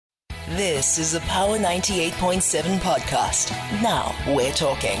This is a Power 98.7 podcast. Now we're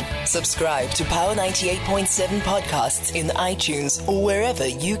talking. Subscribe to Power 98.7 podcasts in iTunes or wherever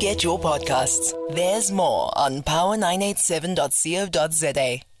you get your podcasts. There's more on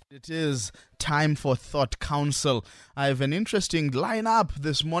power987.co.za. It is time for Thought Council. I have an interesting lineup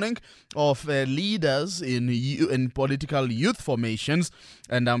this morning of leaders in political youth formations,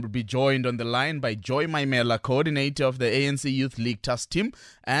 and I'll be joined on the line by Joy Maimela, coordinator of the ANC Youth League Task Team,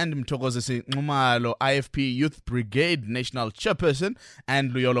 and Mthokozisi Nxumalo, IFP Youth Brigade National Chairperson,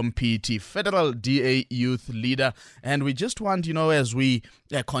 and Luyolo Mpiti, Federal DA Youth Leader. And we just want, as we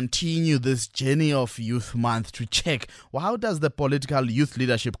continue this journey of Youth Month, to check, well, how does the political youth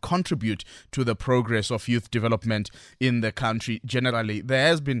leadership contribute to the progress of youth development in the country generally? There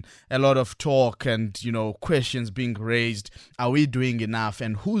has been a lot of talk and, questions being raised. Are we doing enough,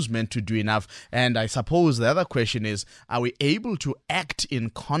 and who's meant to do enough? And I suppose the other question is, are we able to act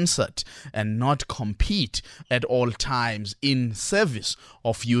in concert and not compete at all times in service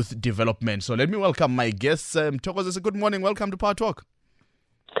of youth development? So let me welcome my guests. Mthokozisi, good morning. Welcome to Power Talk.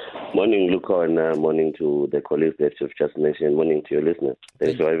 Morning, Luca, and morning to the colleagues that you've just mentioned. Morning to your listeners.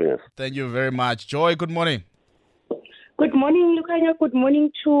 Thanks for having us. Thank you very much. Joy, good morning. Good morning, Lukanya. Good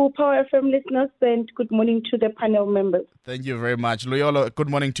morning to Power FM listeners, and good morning to the panel members. Thank you very much. Luyolo, good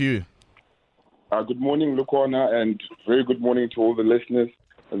morning to you. Good morning, Lukona, and very good morning to all the listeners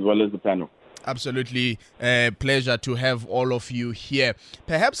as well as the panel. Absolutely a pleasure to have all of you here.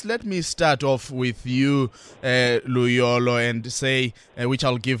 Perhaps let me start off with you, Luyolo, and say, which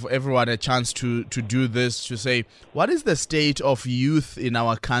I'll give everyone a chance to do this, to say, what is the state of youth in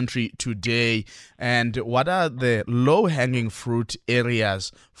our country today, and what are the low-hanging fruit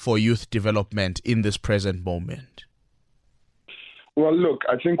areas for youth development in this present moment? Well, look,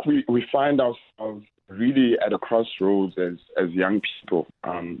 I think we find ourselves really at a crossroads as young people,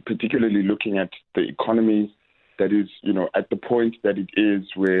 particularly looking at the economy that is, at the point that it is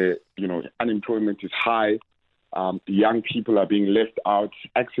where, unemployment is high, young people are being left out,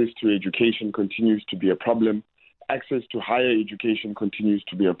 access to education continues to be a problem, access to higher education continues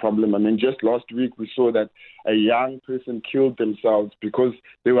to be a problem. I mean, just last week we saw that a young person killed themselves because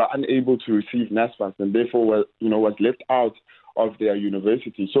they were unable to receive NSFAS and therefore was left out of their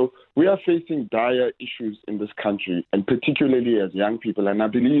university. So we are facing dire issues in this country, and particularly as young people. And I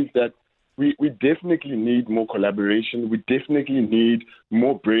believe that we definitely need more collaboration. We definitely need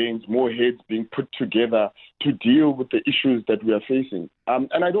more brains, more heads being put together to deal with the issues that we are facing.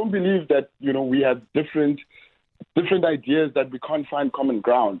 And I don't believe that, we have different ideas that we can't find common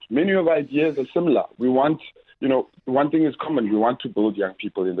ground. Many of our ideas are similar. We want one thing is common. We want to build young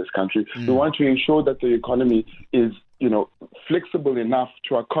people in this country. We want to ensure that the economy is, flexible enough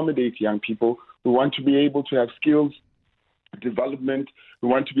to accommodate young people. We want to be able to have skills development. We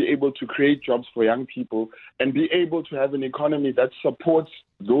want to be able to create jobs for young people and be able to have an economy that supports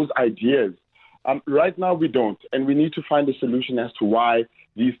those ideas. Right now, we don't, and we need to find a solution as to why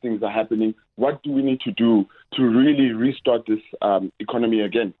these things are happening. What do we need to do to really restart this economy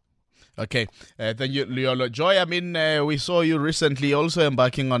again? Okay, thank you, Luyolo. Joy, I mean, we saw you recently also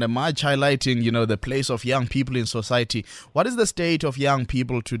embarking on a march highlighting, the place of young people in society. What is the state of young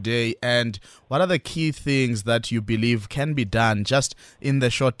people today, and what are the key things that you believe can be done just in the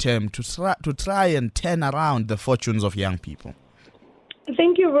short term to try and turn around the fortunes of young people?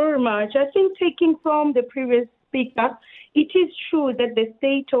 Thank you very much. I think taking from the previous speaker, it is true that the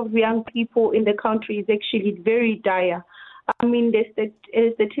state of young people in the country is actually very dire. I mean, the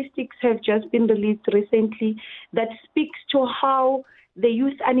statistics have just been released recently that speaks to how the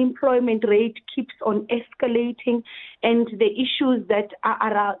youth unemployment rate keeps on escalating, and the issues that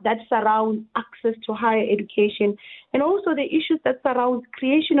surround access to higher education, and also the issues that surround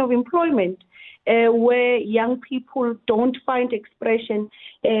creation of employment, where young people don't find expression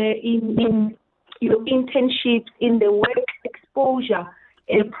in internships, in the work exposure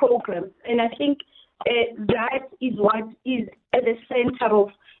programs, and I think that is what is at the center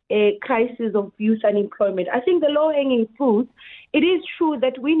of a crisis of youth unemployment. I think the low-hanging fruit, it is true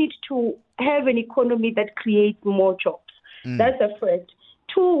that we need to have an economy that creates more jobs. That's a first.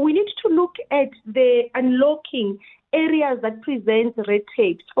 Two, we need to look at the unlocking areas that present red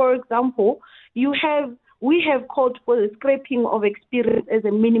tape. For example, we have called for the scrapping of experience as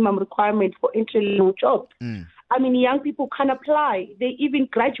a minimum requirement for entry-level jobs. I mean, young people can apply. They even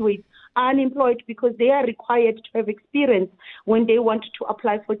graduate unemployed because they are required to have experience when they want to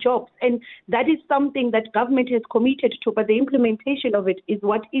apply for jobs. And that is something that government has committed to, but the implementation of it is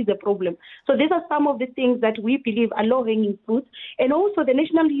what is a problem. So these are some of the things that we believe are low-hanging fruits. And also the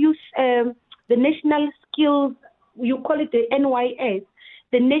national skills, you call it the NYS,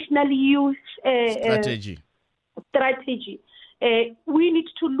 the National Youth Strategy. We need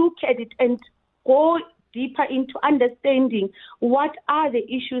to look at it and go deeper into understanding what are the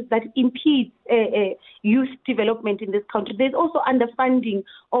issues that impede youth development in this country. There's also underfunding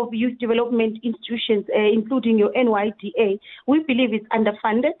of youth development institutions, including your NYDA. We believe it's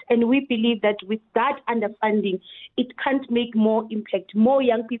underfunded, and we believe that with that underfunding, it can't make more impact. More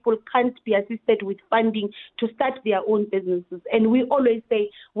young people can't be assisted with funding to start their own businesses. And we always say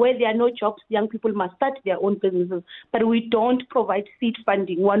where there are no jobs, young people must start their own businesses, but we don't provide seed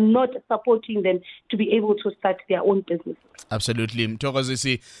funding. We're not supporting them to be able to start their own businesses. Absolutely.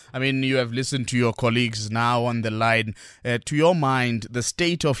 Mthokozisi, I mean, you have listened to your colleagues now on the line. To your mind, the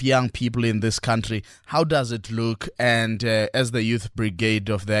state of young people in this country, how does it look? And as the Youth Brigade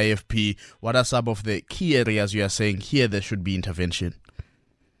of the IFP, what are some of the key areas you are saying here there should be intervention?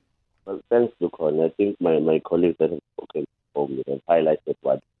 Well, thanks, Lukon. I think my colleagues that have spoken before me have highlighted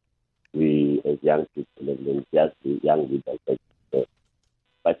what we as young people and just the young leaders,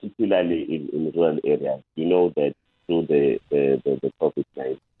 particularly in rural areas, you know that through the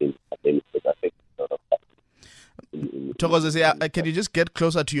COVID-19 pandemic that affected a lot of people. Thokozisi, can you just get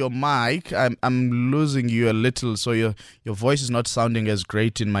closer to your mic? I'm losing you a little, so your voice is not sounding as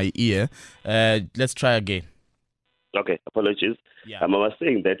great in my ear. Let's try again. Okay, apologies. Yeah. I was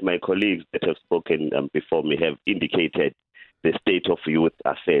saying that my colleagues that have spoken before me have indicated the state of youth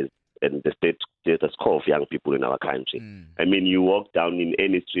affairs and the status quo of young people in our country. I mean, you walk down in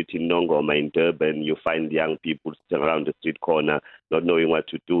any street in Nongoma, in Durban, you find young people sitting around the street corner, not knowing what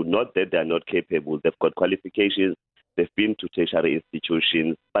to do. Not that they're not capable. They've got qualifications. They've been to tertiary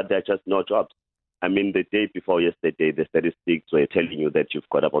institutions, but they're just no jobs. I mean, the day before yesterday, the statistics were telling you that you've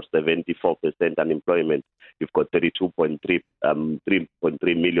got about 74% unemployment. You've got 3.3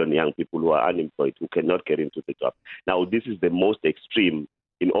 million young people who are unemployed, who cannot get into the job. Now, this is the most extreme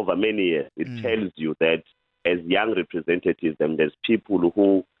in over many years. It tells you that as young representatives, and there's people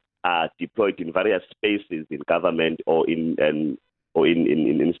who are deployed in various spaces in government or in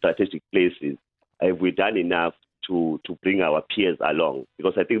strategic places. Have we done enough to bring our peers along?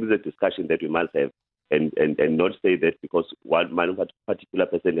 Because I think this is a discussion that we must have, and not say that because one particular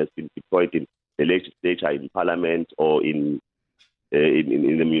person has been deployed in the legislature, in parliament, or in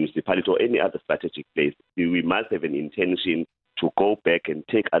the municipality or any other strategic place. We must have an intention to go back and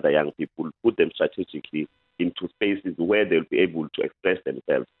take other young people, put them strategically into spaces where they'll be able to express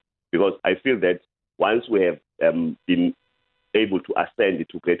themselves. Because I feel that once we have been able to ascend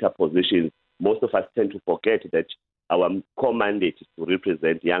into greater positions, most of us tend to forget that our core mandate is to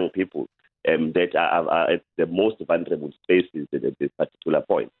represent young people that are at the most vulnerable spaces at this particular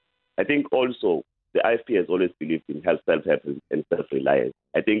point. I think also the IFP has always believed in self-help and self-reliance.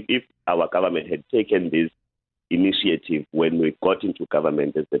 I think if our government had taken this initiative when we got into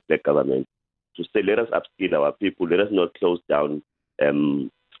government as the Black government to say, let us upskill our people, let us not close down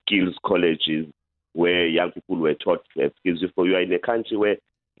skills colleges where young people were taught to have skills. If you are in a country where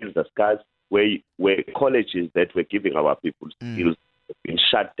skills are scarce, where colleges that were giving our people skills have been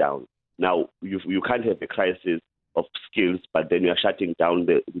shut down. Now, you can't have a crisis of skills, but then you are shutting down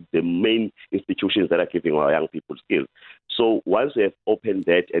the main institutions that are giving our young people skills. So once we have opened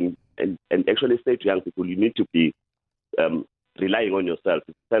that and actually say to young people, you need to be relying on yourself.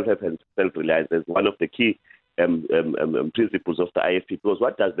 Self-help and self-reliance is one of the key principles of the IFP. Because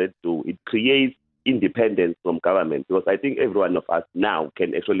what does that do? It creates independence from government. Because I think every one of us now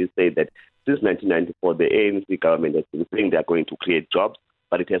can actually say that since 1994, the ANC government has been saying they are going to create jobs,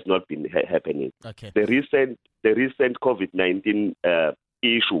 but it has not been happening. Okay. The recent COVID-19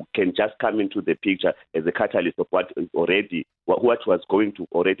 issue can just come into the picture as a catalyst of what was going to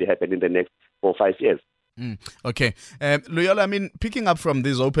already happen in the next 4 or 5 years. Okay. Loyola, I mean, picking up from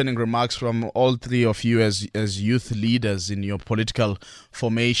these opening remarks from all three of you as youth leaders in your political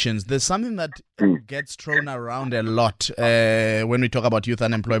formations, there's something that gets thrown around a lot when we talk about youth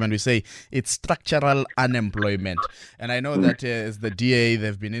unemployment. We say it's structural unemployment. And I know that as the DA, there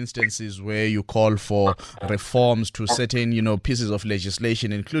have been instances where you call for reforms to certain, pieces of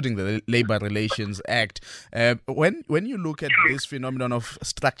legislation, including the Labour Relations Act. When you look at this phenomenon of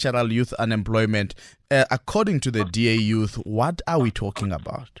structural youth unemployment, according to the DA Youth, what are we talking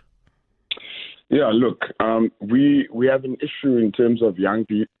about? Yeah, look, we have an issue in terms of young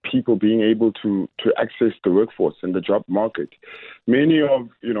people being able to access the workforce and the job market. Many of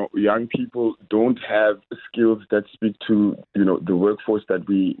young people don't have skills that speak to the workforce that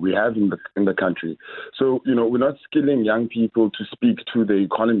we have in the country. So we're not skilling young people to speak to the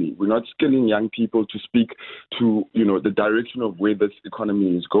economy. We're not skilling young people to speak to the direction of where this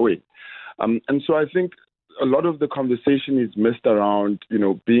economy is going. And so I think a lot of the conversation is missed around,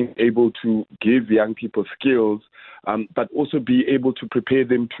 being able to give young people skills, but also be able to prepare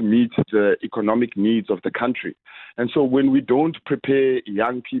them to meet the economic needs of the country. And so when we don't prepare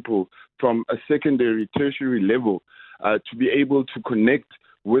young people from a secondary, tertiary level to be able to connect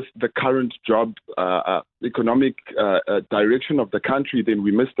with the current job economic direction of the country, then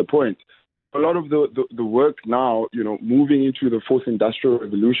we miss the point. A lot of the work now, moving into the fourth industrial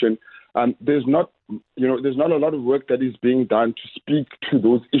revolution, there's not a lot of work that is being done to speak to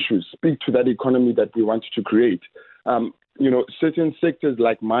those issues, speak to that economy that we want to create. Certain sectors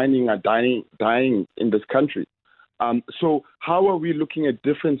like mining are dying in this country. So how are we looking at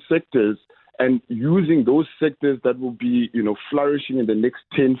different sectors and using those sectors that will be, flourishing in the next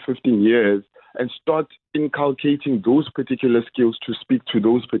 10, 15 years and start inculcating those particular skills to speak to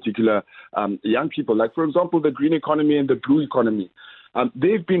those particular young people? Like, for example, the green economy and the blue economy.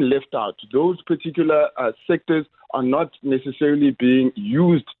 They've been left out. Those particular sectors are not necessarily being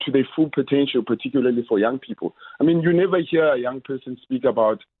used to their full potential, particularly for young people. I mean, you never hear a young person speak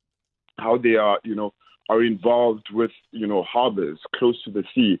about how they are involved with, harbors close to the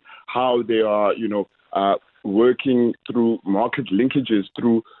sea, how they are, working through market linkages,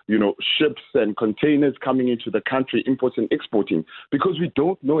 through, ships and containers coming into the country, importing and exporting, because we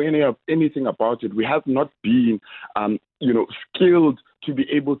don't know anything about it. We have not been, skilled to be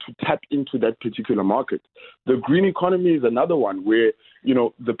able to tap into that particular market. The green economy is another one where,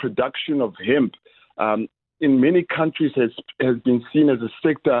 the production of hemp in many countries has been seen as a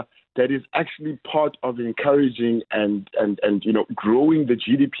sector that is actually part of encouraging and growing the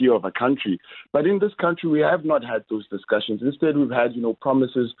GDP of a country. But in this country, we have not had those discussions. Instead, we've had,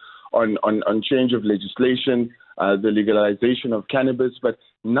 promises on change of legislation, the legalization of cannabis, but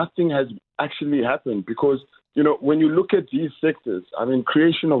nothing has actually happened because, when you look at these sectors,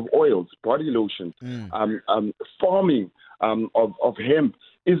 creation of oils, body lotion, farming of hemp,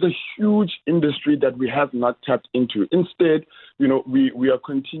 is a huge industry that we have not tapped into. Instead, we are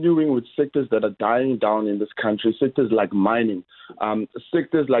continuing with sectors that are dying down in this country, sectors like mining,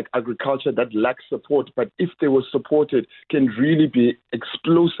 sectors like agriculture that lack support, but if they were supported, can really be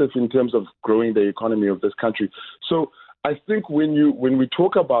explosive in terms of growing the economy of this country. So I think when we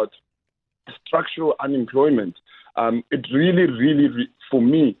talk about structural unemployment, it really, for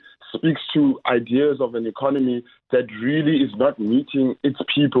me, speaks to ideas of an economy that really is not meeting its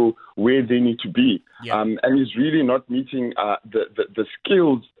people where they need to be, and is really not meeting the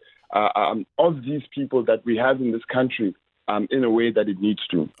skills of these people that we have in this country in a way that it needs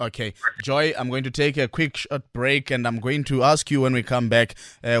to. Okay. Joy, I'm going to take a quick short break and I'm going to ask you when we come back,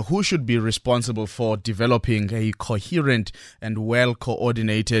 who should be responsible for developing a coherent and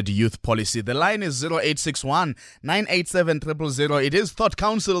well-coordinated youth policy? The line is 0861 987 000. It is Thought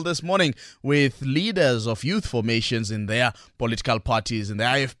Council this morning with leaders of youth formations in their political parties, in the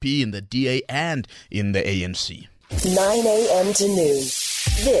IFP, in the DA and in the ANC. 9 a.m. to noon.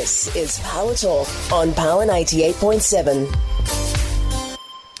 This is Power Talk on Power 98.7.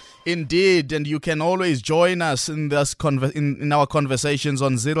 Indeed, and you can always join us in this in our conversations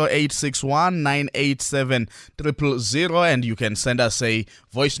on 0861 987 000, and you can send us a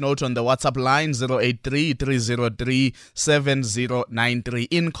voice note on the WhatsApp line 083 303 7093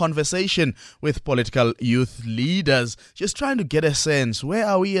 in conversation with political youth leaders, just trying to get a sense, where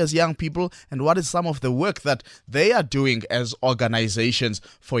are we as young people and what is some of the work that they are doing as organizations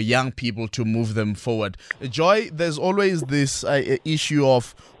for young people to move them forward. Joy, there's always this issue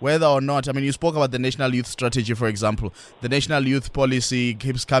of whether or not, you spoke about the National Youth Strategy, for example. The National Youth Policy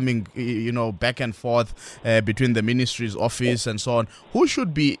keeps coming, back and forth between the ministry's office and so on. Who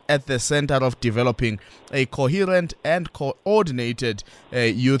should be at the center of developing a coherent and coordinated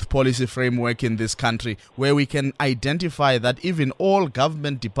youth policy framework in this country, where we can identify that even all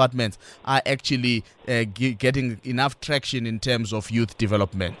government departments are actually getting enough traction in terms of youth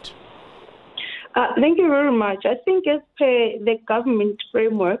development? Thank you very much. I think as per the government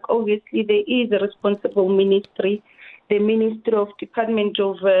framework, obviously there is a responsible ministry, the Ministry of Department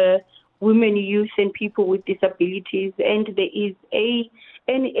of Women, Youth and People with Disabilities, and there is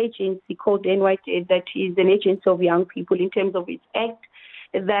an agency called NYTA that is an agency of young people in terms of its act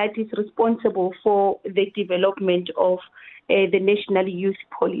that is responsible for the development of the National Youth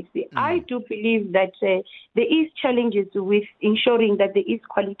Policy. I do believe that there is challenges with ensuring that there is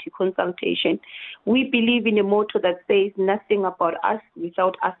quality consultation. We believe in a motto that says nothing about us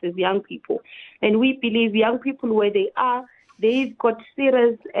without us as young people. And we believe young people where they are, they've got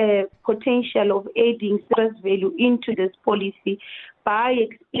serious potential of adding serious value into this policy by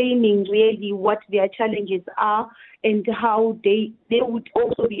explaining really what their challenges are and how they would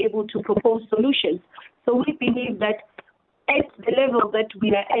also be able to propose solutions So we believe that at the level that we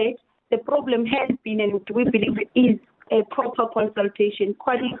are at, the problem has been, and we believe it is, a proper consultation,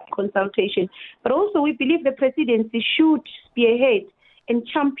 quality consultation. But also we believe the presidency should spearhead and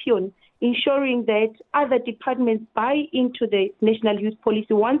champion ensuring that other departments buy into the national youth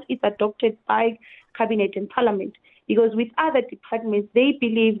policy once it's adopted by cabinet and parliament. Because with other departments, they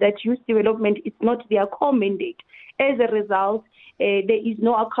believe that youth development is not their core mandate. As a result, there is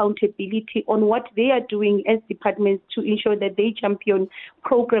no accountability on what they are doing as departments to ensure that they champion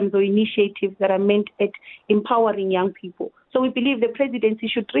programs or initiatives that are meant at empowering young people. So we believe the presidency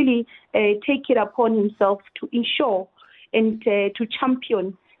should really take it upon himself to ensure and to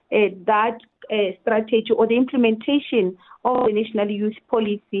champion that strategy or the implementation of the national youth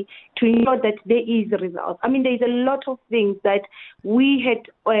policy to ensure that there is results. I mean, there's a lot of things that we had,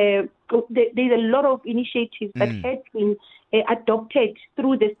 there's a lot of initiatives that had been adopted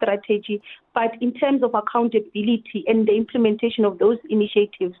through the strategy, but in terms of accountability and the implementation of those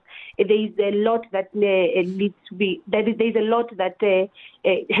initiatives, there is a lot that needs to be, there's a lot that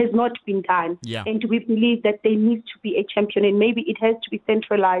has not been done. Yeah. And we believe that there needs to be a champion, and maybe it has to be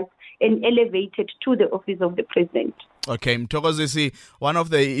centralized and elevated to the office of the president. Okay, Mthokozisi, one of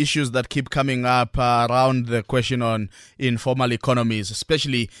the issues that keep coming up around the question on informal economies,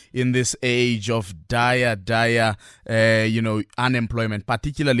 especially in this age of dire, unemployment,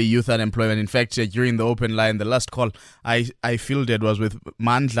 particularly youth unemployment. In fact, during the open line, the last call I fielded was with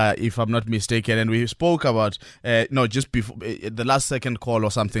Mandla, if I'm not mistaken, and we spoke about, just before, the last second call or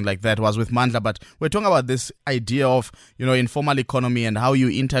something like that was with Mandla, but we're talking about this idea of, informal economy and how you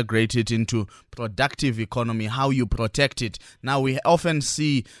integrate it into productive economy, how you protect it. Now, we often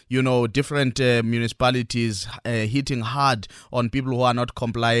see, different municipalities hitting hard on people who are not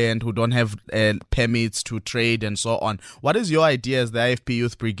compliant, who don't have permits to trade and so on. What is your idea as the IFP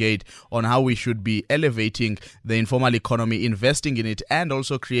Youth Brigade on how we should be elevating the informal economy, investing in it, and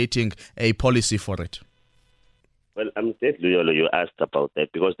also creating a policy for it? Well, I'm glad you asked about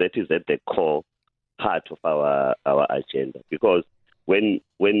that, because that is at the core part of our agenda. Because when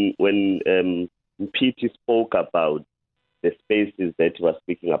Pete spoke about the spaces that he was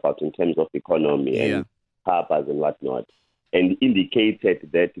speaking about in terms of economy and harbours and whatnot, and indicated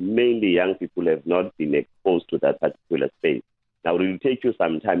that mainly young people have not been exposed to that particular space. Now, it will take you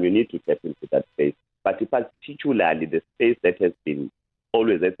some time. You need to step into that space. But particularly the space that has been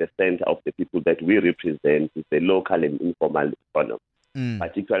always at the center of the people that we represent is the local and informal economy,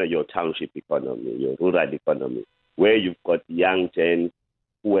 particularly your township economy, your rural economy, where you've got young gens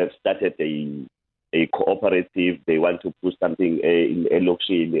who have started a cooperative. They want to put something in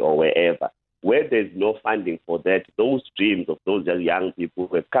Elokshini or wherever. Where there's no funding for that, those dreams of those young people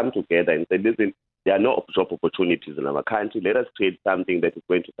who have come together and said, listen, there are no job opportunities in our country. Let us create something that is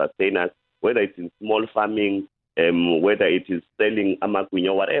going to sustain us, whether it's in small farming, whether it is selling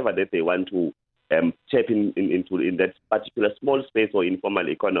amakwinyo, whatever that they want to tap into that particular small space or informal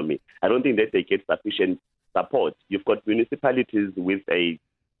economy. I don't think that they get sufficient support. You've got municipalities with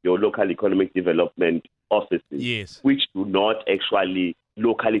your local economic development offices, which do not actually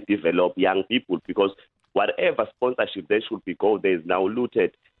locally develop young people, because whatever sponsorship they should be there is now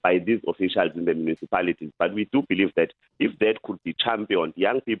looted by these officials in the municipalities. But we do believe that if that could be championed,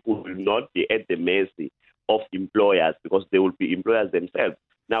 young people will not be at the mercy of employers, because they will be employers themselves.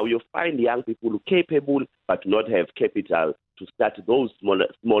 Now, you find young people who are capable but not have capital to start those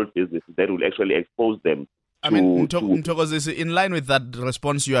small businesses that will actually expose them. I mean, Mthokozisi, in line with that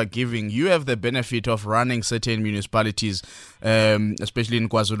response you are giving, you have the benefit of running certain municipalities, especially in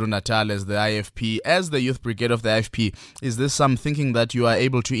KwaZulu-Natal as the IFP. As the Youth Brigade of the IFP, is this some thinking that you are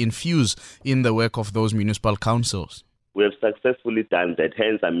able to infuse in the work of those municipal councils? We have successfully done that,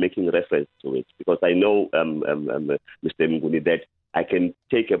 hence I'm making reference to it, because I know, Mr. Mnguni, that I can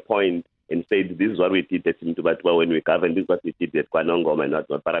take a point and say, this is what we did at Mtubatwa when we governed, this is what we did at Kwanongoma and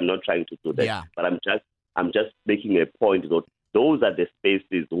whatnot, but I'm not trying to do that. Yeah. But I'm just making a point that those are the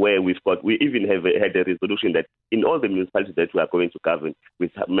spaces where we even have had a resolution that in all the municipalities that we are going to govern,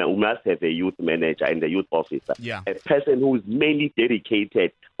 we must have a youth manager and a youth officer, a person who is mainly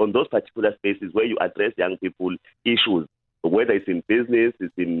dedicated on those particular spaces where you address young people issues, whether it's in business,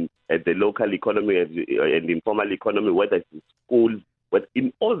 it's in the local economy and informal economy, whether it's in schools, but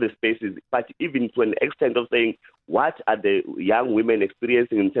in all the spaces, but even to an extent of saying, what are the young women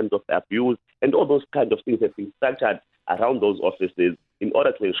experiencing in terms of abuse, and all those kind of things have been structured around those offices in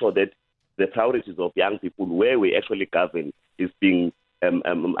order to ensure that the priorities of young people where we actually govern is being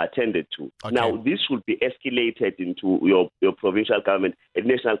attended to. Okay. Now, this should be escalated into your provincial government and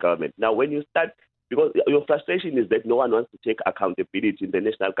national government. Now, when you start Because your frustration is that no one wants to take accountability in the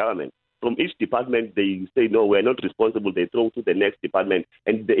national government. From each department, they say, no, we're not responsible. They throw to the next department.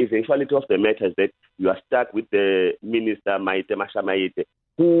 And the eventuality of the matter is that you are stuck with the minister, Maite Masha Maite,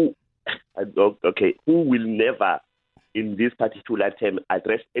 who will never, in this particular term,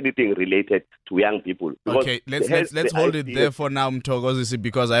 address anything related to young people. Okay, let's hold it there for now, Mthokozisi,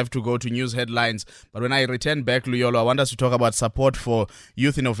 because I have to go to news headlines. But when I return back, Luyolo, I want us to talk about support for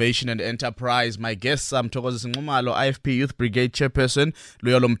youth innovation and enterprise. My guests are Mthokozisi Nxumalo, IFP Youth Brigade Chairperson,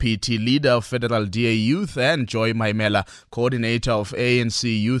 Luyolo Mphithi, leader of Federal DA Youth, and Joy Maimela, coordinator of ANC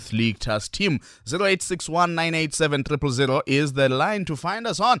Youth League Task Team. 0861987000 is the line to find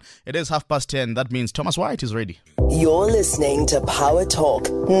us on. It is 10:30. That means Thomas White is ready. You're listening to Power Talk,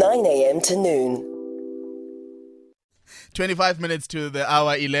 9 a.m. to noon. 25 minutes to the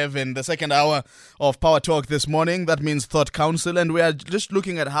hour 11, the second hour of Power Talk this morning. That means Thought Council, and we are just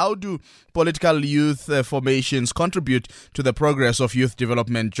looking at how do political youth formations contribute to the progress of youth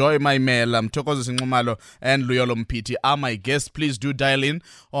development. Joy Maimela, Mthokozisi Nxumalo, and Luyolo Mphithi are my guests. Please do dial in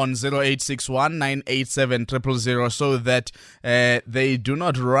on 0861987000 so that they do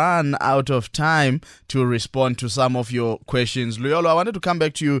not run out of time to respond to some of your questions. Luyolo, I wanted to come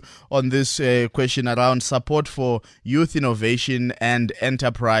back to you on this question around support for youth innovation and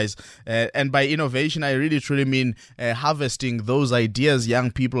enterprise. And by innovation, I really truly mean harvesting those ideas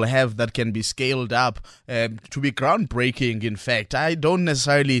young people have that can be scaled up to be groundbreaking. In fact, I don't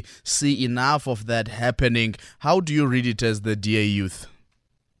necessarily see enough of that happening. How do you read it as the DA Youth?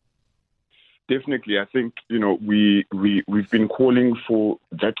 Definitely. I think, we've been calling for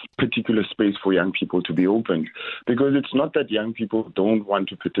that particular space for young people to be opened, because it's not that young people don't want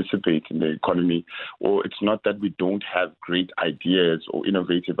to participate in the economy, or it's not that we don't have great ideas or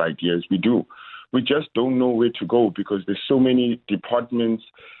innovative ideas. We do. We just don't know where to go, because there's so many departments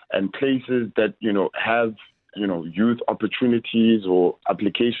and places that, have youth opportunities or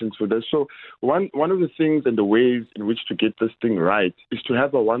applications for this. So one of the things and the ways in which to get this thing right is to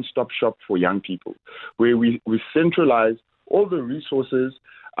have a one-stop shop for young people, where we centralize all the resources,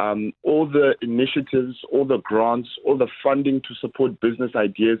 all the initiatives, all the grants, all the funding to support business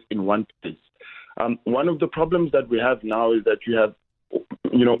ideas in one place. One of the problems that we have now is that you have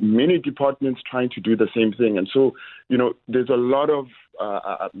many departments trying to do the same thing. And so, there's a lot of,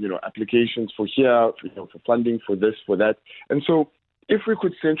 applications for here, for funding, for this, for that. And so if we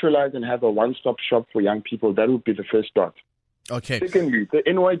could centralize and have a one-stop shop for young people, that would be the first start. Okay. Secondly, the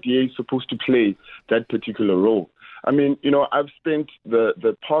NYDA is supposed to play that particular role. I mean, I've spent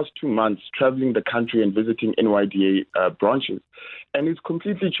the past 2 months traveling the country and visiting NYDA branches, and it's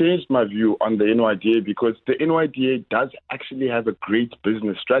completely changed my view on the NYDA, because the NYDA does actually have a great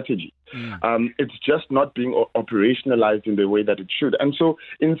business strategy. It's just not being operationalized in the way that it should. And so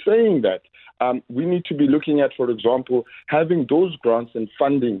in saying that, we need to be looking at, for example, having those grants and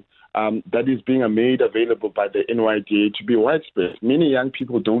funding that is being made available by the NYDA to be widespread. Many young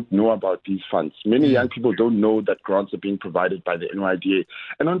people don't know about these funds. Many young people don't know that grants are being provided by the NYDA.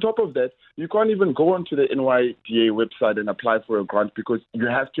 And on top of that, you can't even go onto the NYDA website and apply for a grant, because you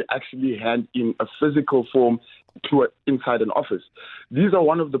have to actually hand in a physical form to inside an office. These are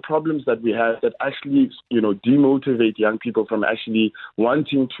one of the problems that we have that actually, demotivate young people from actually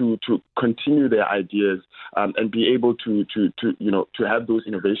wanting to continue their ideas and be able to have those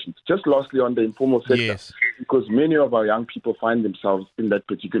innovations. Just lastly, on the informal sector, yes, because many of our young people find themselves in that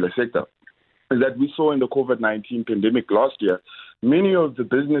particular sector, is that we saw in the COVID-19 pandemic last year, many of the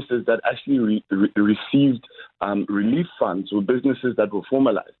businesses that actually received relief funds were businesses that were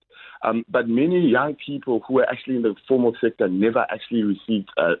formalized. But many young people who were actually in the formal sector never actually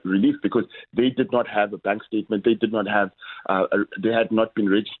received relief, because they did not have a bank statement. They did not have, they had not been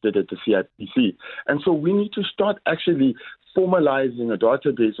registered at the CIPC. And so we need to start actually formalizing a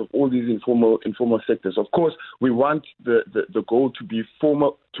database of all these informal sectors. Of course, we want the goal to be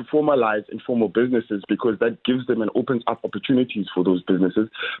to formalize informal businesses, because that gives them and opens up opportunities for those businesses.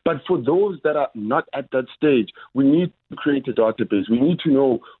 But for those that are not at that stage, we need to create a database. We need to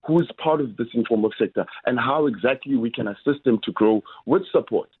know who is part of this informal sector and how exactly we can assist them to grow with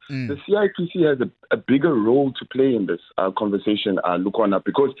support. The CIPC has a bigger role to play in this conversation, Lukwana,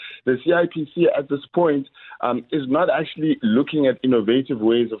 because the CIPC at this point is not actually looking at innovative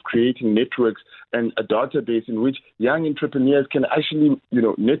ways of creating networks and a database in which young entrepreneurs can actually,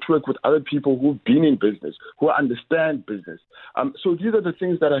 network with other people who've been in business, who understand business. So these are the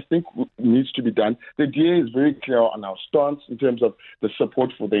things that I think needs to be done. The DA is very clear on our stance in terms of the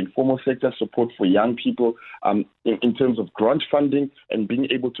support for the informal sector, support for young people, in terms of grant funding and being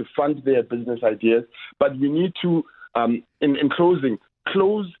able to fund their business ideas. But we need to, in closing,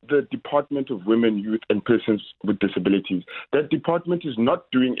 close the Department of Women, Youth and Persons with Disabilities. That department is not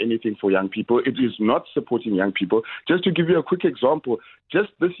doing anything for young people. It is not supporting young people. Just to give you a quick example, just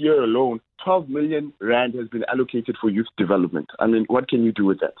this year alone, 12 million rand has been allocated for youth development. I mean, what can you do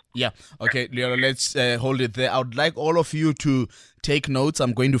with that? Yeah. Okay, Leo, let's hold it there. I would like all of you to take notes.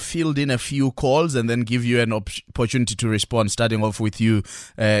 I'm going to field in a few calls and then give you an opportunity to respond, starting off with you,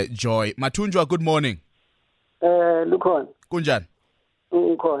 Joy. Matunjwa, good morning. Lukhona. Kunjani?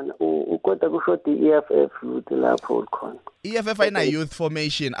 Ukhona ukodwa kusho EFF ukuthi lapho ukhona. EFF ayina youth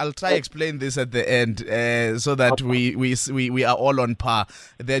formation. I'll try explain this at the end so that we are all on par.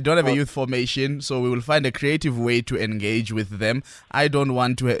 They don't have a youth formation, so we will find a creative way to engage with them. I don't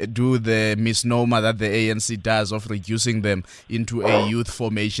want to do the misnomer that the ANC does of reducing them into a youth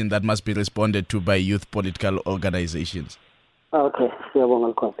formation that must be responded to by youth political organizations. Okay, siyabonga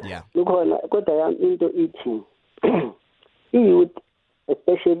Lukhona. Yeah. Lukhona kodwa yami into ithi youth,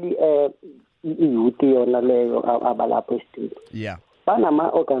 especially youth yona leyo abalapho estudio. Yeah.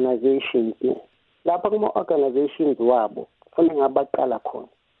 Banama organizations lapha kuma organizations wabo kufanele ngabaqala khona.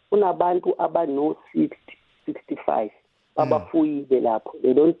 Kunabantu abano 60 65 abafuyile lapho.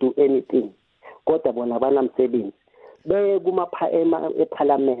 They don't do anything. Kodwa bona banamsebenzi. Beye kuma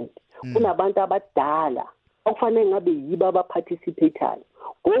eParliament. Kunabantu abadala okufanele ngabe yibo abaparticipate.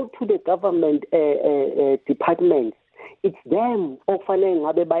 Go to the government departments. It's them okufanele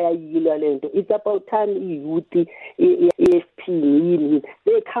ngabe bayayila lento. It's about time youth EFP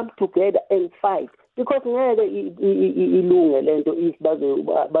they come together and fight, because ngeke ilunge lento if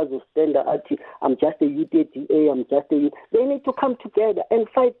bazo stand athi I'm just a youth ADA, I'm just a youth. They need to come together and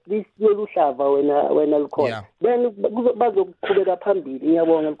fight this yoluhlava wena Lukhona. Then bazoqhubeka phambili.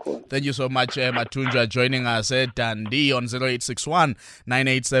 Ngiyabonga Lukhona. Thank you so much, Matunjwa, joining us at Dundee on 0861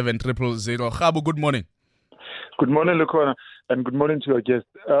 987 000. Khabu, good morning. Good morning, Lukhona, and good morning to your guest.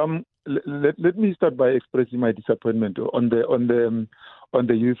 Let me start by expressing my disappointment on the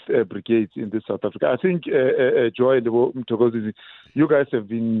youth brigades in South Africa. I think Joy and Mtokozi, you guys have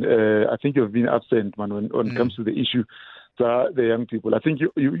been, I think you've been absent, man, when it comes to the issue. The young people. I think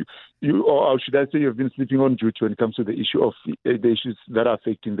you, or should I say, you've been sleeping on duty when it comes to the issue of the issues that are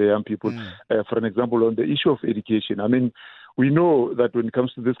affecting the young people. For an example, on the issue of education, I mean, we know that when it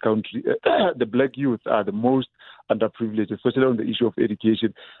comes to this country, the black youth are the most underprivileged, especially on the issue of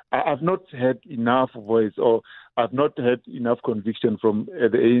education. I've not had enough voice, or I've not had enough conviction from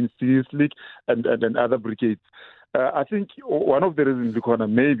the ANC Youth League and other brigades. I think one of the reasons, Lukhona,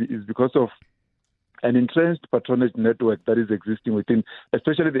 maybe is because of an entrenched patronage network that is existing within,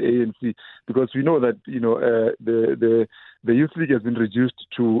 especially the ANC, because we know that the Youth League has been reduced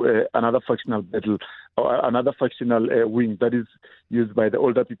to another factional battle, or another factional wing that is used by the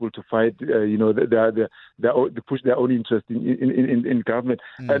older people to fight. They push their own interest in government.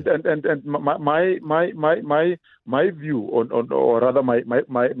 And my view on or rather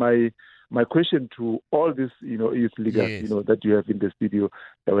my question to all these, youth leaders, that you have in the studio,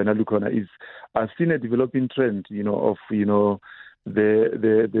 when I look on, is I've seen a developing trend, of, the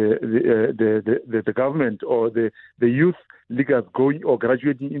government or the youth leaders going or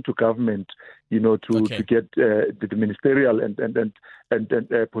graduating into government, to get the ministerial and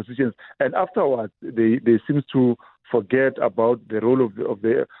positions, and afterwards they seem to forget about the role of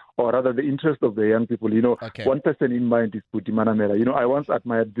the or rather the interest of the young people. One person in mind is Buti Manamela. I once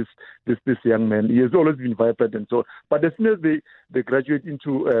admired this young man. He has always been vibrant and so on. But as soon as they graduate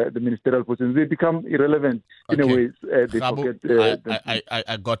into the ministerial positions, they become irrelevant in a way. They Khabu, forget.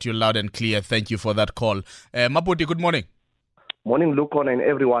 I got you loud and clear. Thank you for that call. Maputi, good morning. Morning, Lukhona and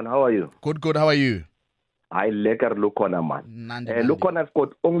everyone. How are you? Good. How are you? I lekker Lukhona, man. Nandi. Lukhona, I've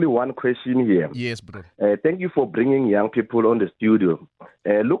got only one question here. Yes, bro. Thank you for bringing young people on the studio.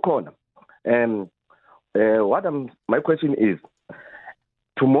 Lukhona, my question is,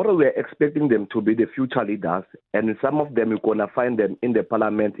 tomorrow we're expecting them to be the future leaders, and some of them you're going to find them in the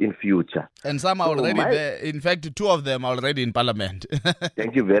parliament in future. And some are already there. In fact, 2 of them are already in parliament.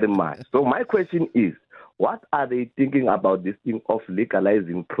 Thank you very much. So my question is, what are they thinking about this thing of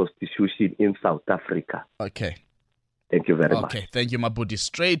legalizing prostitution in South Africa? Okay. Thank you very much. Okay, thank you, Maputi.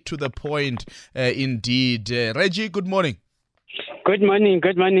 Straight to the point, indeed. Reggie, good morning. Good morning,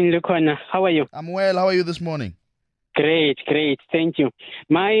 Lukhona. How are you? I'm well. How are you this morning? Great. Thank you.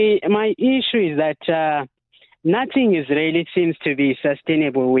 My issue is that nothing really seems to be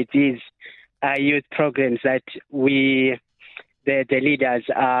sustainable with these youth programs that the leaders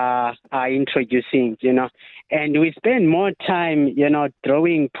are introducing, and we spend more time,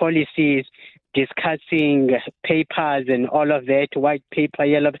 drawing policies, discussing papers and all of that, white paper,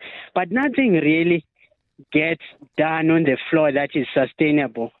 yellow, but nothing really gets done on the floor that is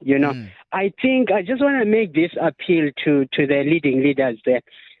sustainable. I think I just want to make this appeal to the leading leaders there,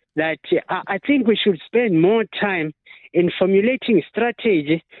 that I think we should spend more time in formulating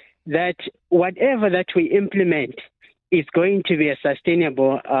strategy that whatever that we implement is going to be a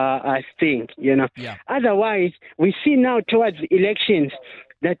sustainable thing, Yeah. Otherwise, we see now towards elections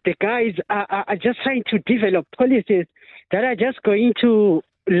that the guys are just trying to develop policies that are just going to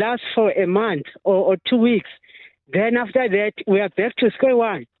last for a month or 2 weeks. Then after that, we are back to square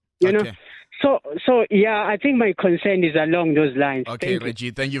one, Okay. So yeah, I think my concern is along those lines. Okay, Reggie,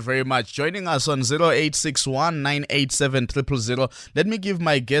 thank you very much. Joining us on 0861 987 000. Let me give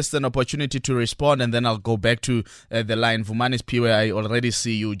my guest an opportunity to respond, and then I'll go back to the line. Vumanis P, where I already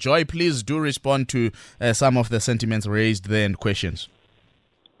see you. Joy, please do respond to some of the sentiments raised there and questions.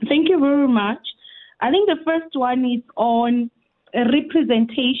 Thank you very much. I think the first one is on a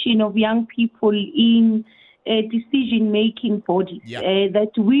representation of young people in decision-making bodies.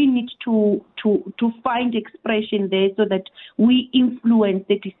 That we need to find expression there so that we influence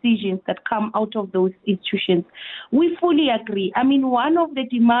the decisions that come out of those institutions. We fully agree. I mean, one of the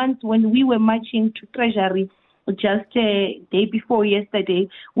demands when we were marching to Treasury just a day before yesterday,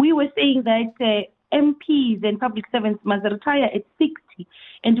 we were saying that MPs and public servants must retire at 60.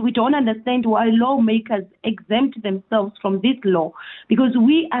 And we don't understand why lawmakers exempt themselves from this law, because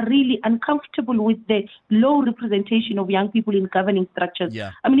we are really uncomfortable with the low representation of young people in governing structures.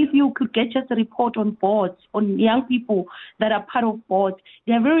 Yeah. I mean, if you could get just a report on boards, on young people that are part of boards,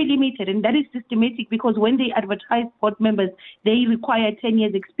 they are very limited, and that is systematic because when they advertise board members, they require 10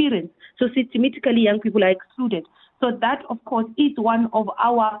 years experience. So systematically, young people are excluded. So that, of course, is one of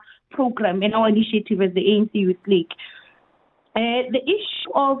our program and our initiative as the ANC Youth League. The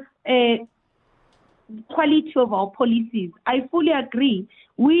issue of quality of our policies, I fully agree.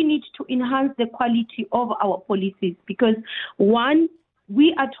 We need to enhance the quality of our policies because, one,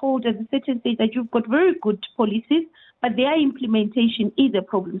 we are told at a certain stage that you've got very good policies, but their implementation is a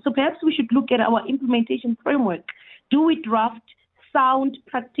problem. So perhaps we should look at our implementation framework. Do we draft sound,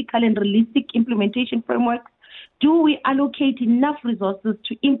 practical, and realistic implementation frameworks? Do we allocate enough resources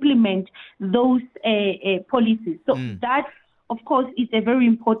to implement those policies? So that, of course, is a very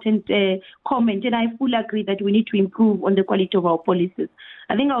important comment, and I fully agree that we need to improve on the quality of our policies.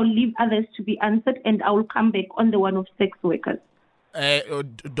 I think I'll leave others to be answered, and I will come back on the one of sex workers.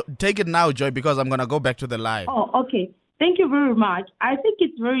 Take it now, Joy, because I'm going to go back to the line. Oh, okay. Thank you very much. I think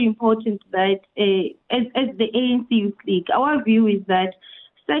it's very important that as the ANC Youth League, our view is that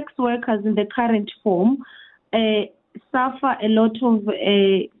sex workers in the current form suffer a lot of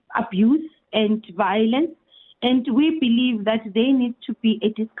abuse and violence, and we believe that there needs to be a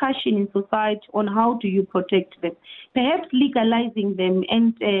discussion in society on how do you protect them. Perhaps legalizing them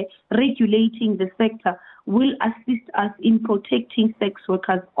and regulating the sector will assist us in protecting sex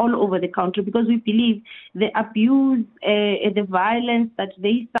workers all over the country, because we believe the abuse, the violence that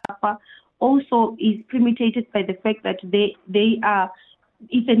they suffer also is premeditated by the fact that they are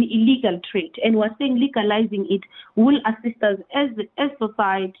it's an illegal trade, and we're saying legalizing it will assist us as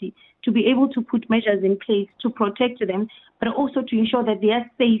society to be able to put measures in place to protect them, but also to ensure that they are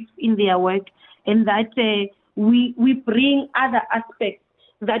safe in their work, and that we bring other aspects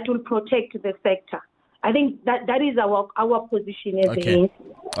that will protect the sector. I think that is our position as the ANC.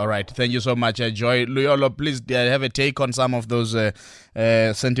 All right. Thank you so much, Joy. Luyolo, please have a take on some of those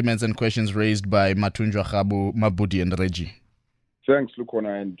sentiments and questions raised by Matunjwa Khabu, Mabudi, and Reggie. Thanks,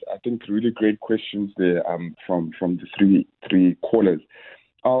 Lukona, and I think really great questions there from the three callers.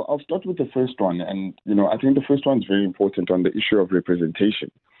 I'll start with the first one, and I think the first one is very important on the issue of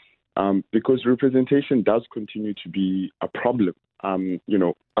representation, because representation does continue to be a problem,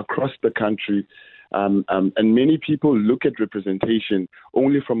 across the country, and many people look at representation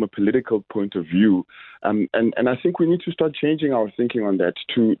only from a political point of view, and I think we need to start changing our thinking on that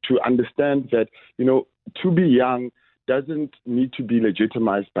to understand that to be young doesn't need to be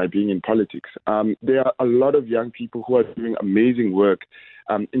legitimized by being in politics. There are a lot of young people who are doing amazing work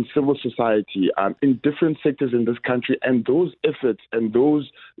in civil society, in different sectors in this country, and those efforts and those,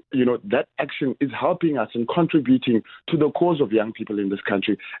 that action is helping us and contributing to the cause of young people in this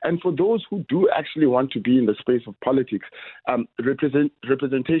country. And for those who do actually want to be in the space of politics,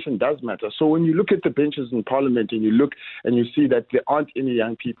 representation does matter. So when you look at the benches in Parliament and you look and you see that there aren't any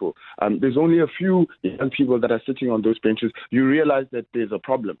young people, there's only a few young people that are sitting on those benches, you realize that there's a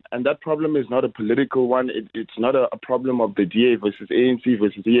problem. And that problem is not a political one. It's not a problem of the DA versus ANC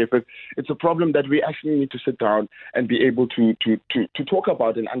versus EFF. It's a problem that we actually need to sit down and be able to talk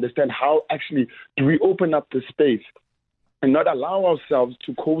about and understand how actually do we open up the space and not allow ourselves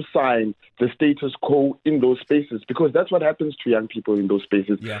to co-sign the status quo in those spaces, because that's what happens to young people in those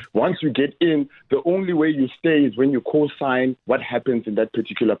spaces. Yeah. Once you get in, the only way you stay is when you co-sign what happens in that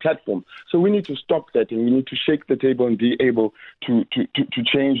particular platform. So we need to stop that, and we need to shake the table and be able to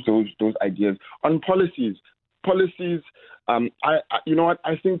change those ideas. On policies, you know what?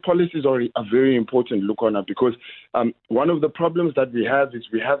 I think policies are very important, Lukona, because one of the problems that we have is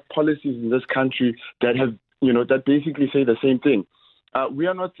we have policies in this country that have, that basically say the same thing. We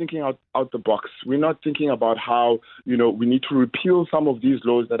are not thinking out the box. We're not thinking about how, we need to repeal some of these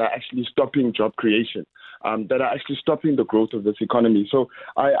laws that are actually stopping job creation, that are actually stopping the growth of this economy. So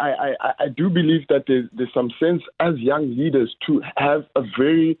I do believe that there's some sense as young leaders to have a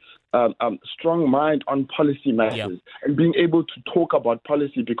very strong mind on policy matters and being able to talk about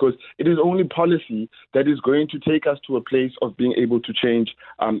policy, because it is only policy that is going to take us to a place of being able to change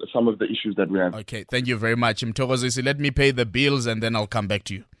some of the issues that we have. Okay, thank you very much, Mthokozisi. Let me pay the bills and then I'll come back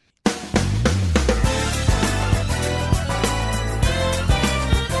to you.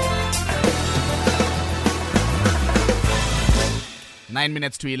 9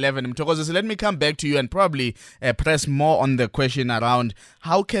 minutes to 11. Mthokozisi, let me come back to you and probably press more on the question around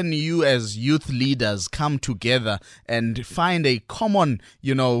how can you as youth leaders come together and find a common,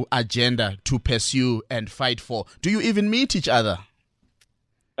 agenda to pursue and fight for? Do you even meet each other?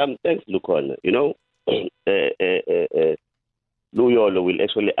 Thanks, Lukon. Luyolo will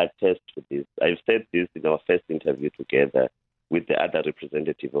actually attest to this. I've said this in our first interview together with the other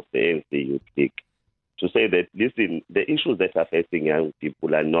representative of the ANC Youth League, to say that, listen, the issues that are facing young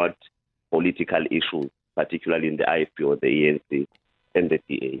people are not political issues, particularly in the IFP or the ANC and the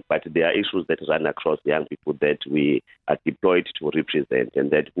DA, but they are issues that run across young people that we are deployed to represent and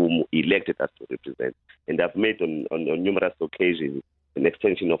that whom elected us to represent. And I've made on numerous occasions an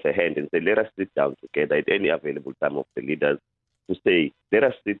extension of a hand and say, let us sit down together at any available time of the leaders to say, let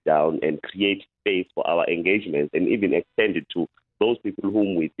us sit down and create space for our engagements and even extend it to those people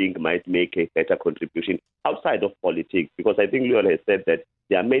whom we think might make a better contribution outside of politics. Because I think Luyolo has said that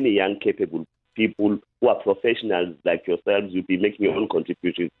there are many young, capable people who are professionals like yourselves. You'll be making your own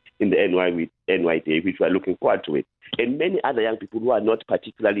contributions in the NYDA, which we are looking forward to it. And many other young people who are not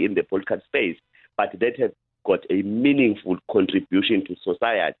particularly in the political space, but that have got a meaningful contribution to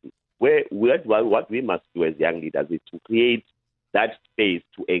society. What we must do as young leaders is to create that space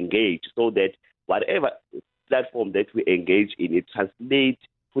to engage so that whatever platform that we engage in, it translates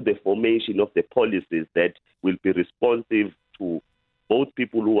to the formation of the policies that will be responsive to both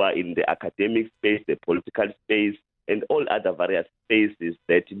people who are in the academic space, the political space, and all other various spaces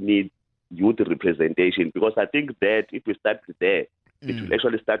that need youth representation. Because I think that if we start there, it will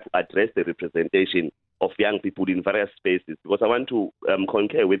actually start to address the representation of young people in various spaces. Because I want to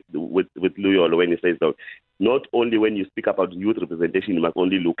concur with Luyolo when he says that not only when you speak about youth representation, you must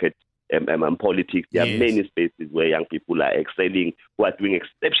only look at politics. There are many spaces where young people are excelling, who are doing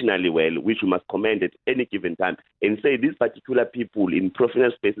exceptionally well, which we must commend at any given time, and say these particular people in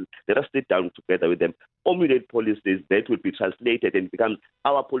professional spaces, let us sit down together with them, formulate policies that will be translated and become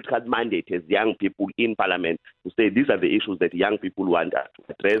our political mandate as young people in parliament to say these are the issues that young people want us to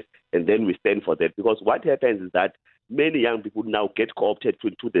address, and then we stand for that. Because what happens is that many young people now get co-opted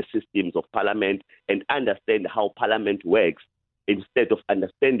into the systems of parliament and understand how parliament works, instead of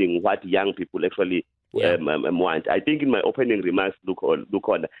understanding what young people actually want. I think in my opening remarks, look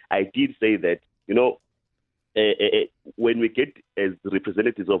on, I did say that, when we get as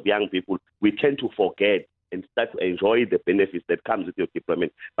representatives of young people, we tend to forget and start to enjoy the benefits that comes with your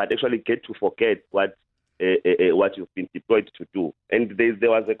deployment, but actually get to forget what you've been deployed to do. And there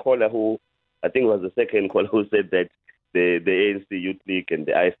was a caller who, I think it was the second caller, who said that the ANC Youth League and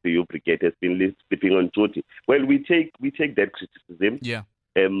the IFPU Brigade has been sleeping on duty. Well, we take that criticism,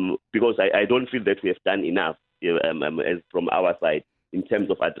 because I don't feel that we have done enough as from our side in terms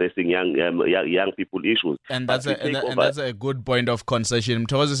of addressing young people issues. And that's a good point of concession.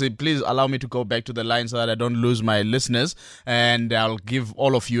 Mthokozisi, please allow me to go back to the line so that I don't lose my listeners, and I'll give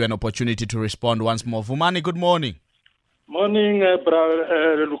all of you an opportunity to respond once more. Vumani, good morning. Morning,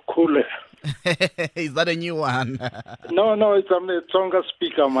 Brother Lukule. Is that a new one? No, it's a Tsonga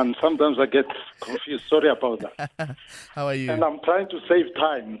speaker, man. Sometimes I get confused. Sorry about that. How are you? And I'm trying to save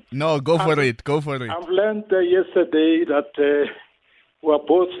time. No, go for it. I've learned yesterday that we're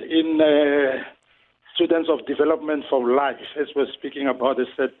both in students of development for life, as we're speaking about the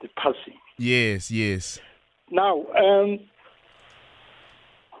passing. Yes. Now,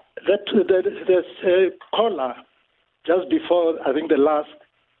 there's a caller just before, I think the last,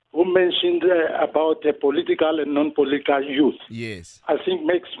 who mentioned about the political and non-political youth. Yes. I think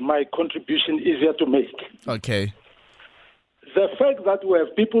makes my contribution easier to make. Okay. the fact that we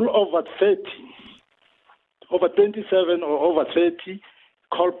have people over 30, over 27 or over 30,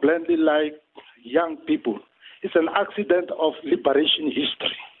 called bluntly like young people, is an accident of liberation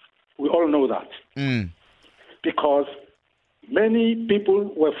history. We all know that. Because many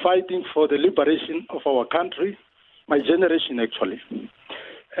people were fighting for the liberation of our country, my generation actually,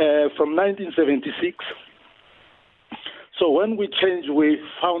 from 1976. So when we changed, we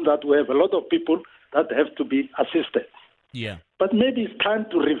found that we have a lot of people that have to be assisted. Yeah. But maybe it's time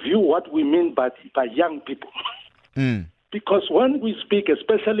to review what we mean by young people. Because when we speak,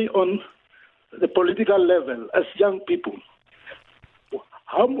 especially on the political level, as young people,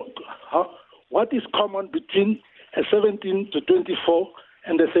 what is common between a 17 to 24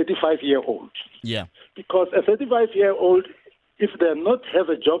 and a 35-year-old? Yeah. Because a 35-year-old, if they not have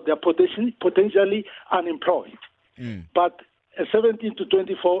a job, they're potentially unemployed. But a 17 to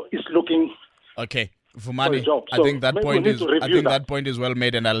 24 is looking okay. for a Vumani, job. I So think that maybe point we need is to review that point is well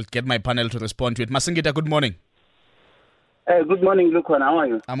made, and I'll get my panel to respond to it. Masingita, good morning. Good morning, Lukona. How are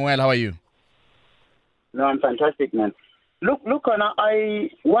you? I'm well. How are you? No, I'm fantastic, man. Look, Lukona, I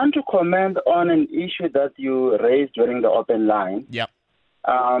want to comment on an issue that you raised during the open line. Yeah.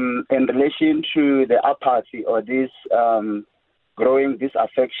 In relation to the apathy or this growing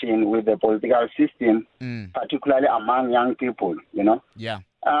disaffection with the political system, particularly among young people, you know? Yeah.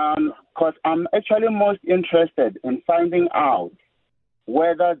 Because I'm actually most interested in finding out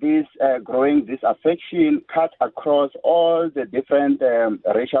whether this growing disaffection cuts across all the different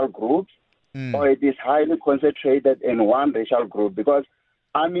racial groups or it is highly concentrated in one racial group. Because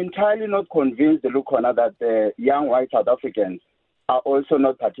I'm entirely not convinced, Lukona, that the young white South Africans are also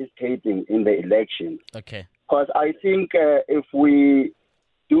not participating in the election. Okay. Because I think if we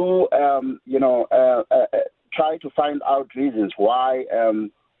do, try to find out reasons why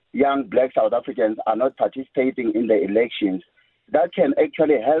young black South Africans are not participating in the elections, that can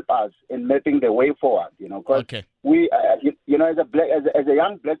actually help us in mapping the way forward. You know, because we, as a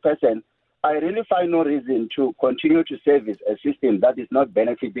young black person, I really find no reason to continue to service a system that is not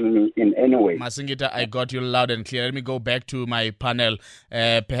benefiting me in any way. Masingita, I got you loud and clear. Let me go back to my panel.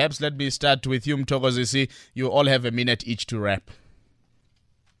 Perhaps let me start with you, Mthokozisi. You all have a minute each to wrap.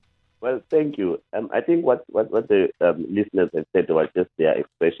 Well, thank you. I think what the listeners have said was just their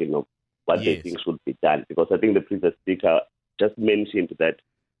expression of what they think should be done. Because I think the previous speaker just mentioned that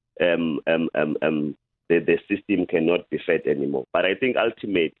the system cannot be fed anymore. But I think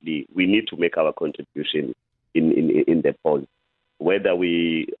ultimately we need to make our contribution in the polls. Whether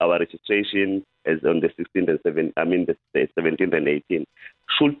our registration is on the 16th and 17th, the 17th and 18th,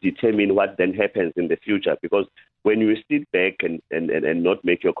 should determine what then happens in the future. Because when you sit back and not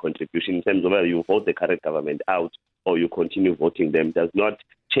make your contribution in terms of whether you vote the current government out or you continue voting them, does not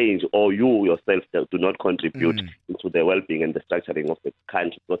change, or you yourself do not contribute into the well-being and the structuring of the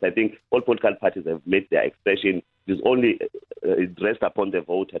country. Because I think all political parties have made their expression. It is only dressed upon the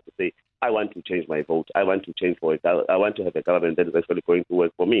voter to say, I want to change my vote. I want to change for it. I want to have a government that is actually going to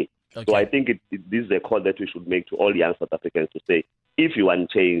work for me. Okay. So I think this is a call that we should make to all young South Africans to say, if you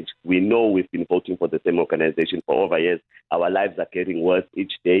want change, we know we've been voting for the same organization for over years. Our lives are getting worse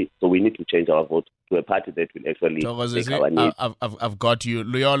each day, so we need to change our vote to a party that will actually take our needs. I've got you.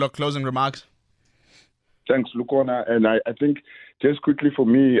 Luyolo, closing remarks? Thanks, Lukona. And I think just quickly for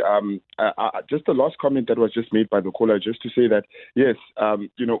me, just the last comment that was just made by the caller, just to say that, yes,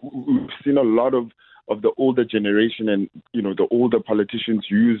 we've seen a lot of the older generation and, the older politicians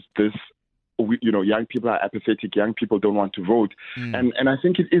use this. Young people are apathetic. Young people don't want to vote. And I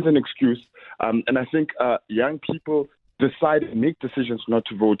think it is an excuse. And I think young people decide and make decisions not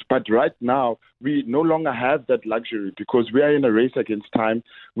to vote. But right now, we no longer have that luxury because we are in a race against time.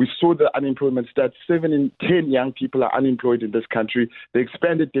 We saw the unemployment stats. 7 in 10 young people are unemployed in this country. The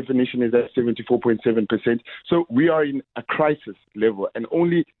expanded definition is at 74.7%. So we are in a crisis level, and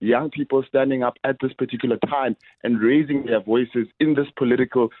only young people standing up at this particular time and raising their voices in this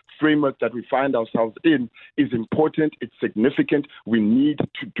political framework that we find ourselves in is important. It's significant. We need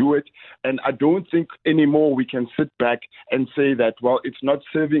to do it. And I don't think anymore we can sit back and say that, well, it's not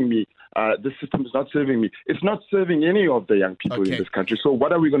serving me. This system is not serving me. It's not serving any of the young people in this country. So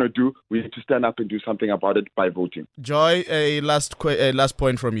what are we going to do? We need to stand up and do something about it by voting. Joy, a last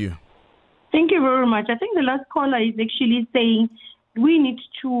point from you. Thank you very much. I think the last caller is actually saying we need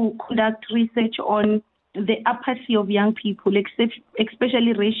to conduct research on the apathy of young people,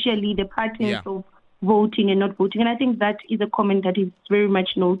 especially racially, the patterns of voting and not voting. And I think that is a comment that is very much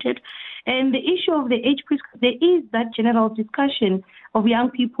noted. And the issue of the age prescription, there is that general discussion of young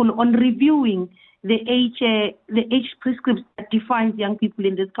people on reviewing the age prescription that defines young people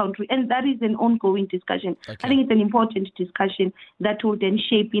in this country. And that is an ongoing discussion. Okay. I think it's an important discussion that will then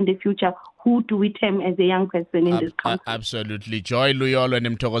shape in the future who do we term as a young person in this country. Absolutely. Joy Luyolo and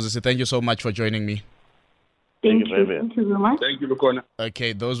Mthokozisi, thank you so much for joining me. Thank you very much. Thank you, Lukona.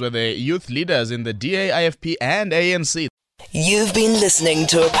 Okay, those were the youth leaders in the DA, IFP and ANC. You've been listening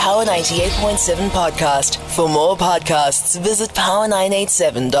to a Power 98.7 podcast. For more podcasts, visit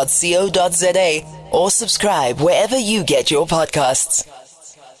power987.co.za or subscribe wherever you get your podcasts.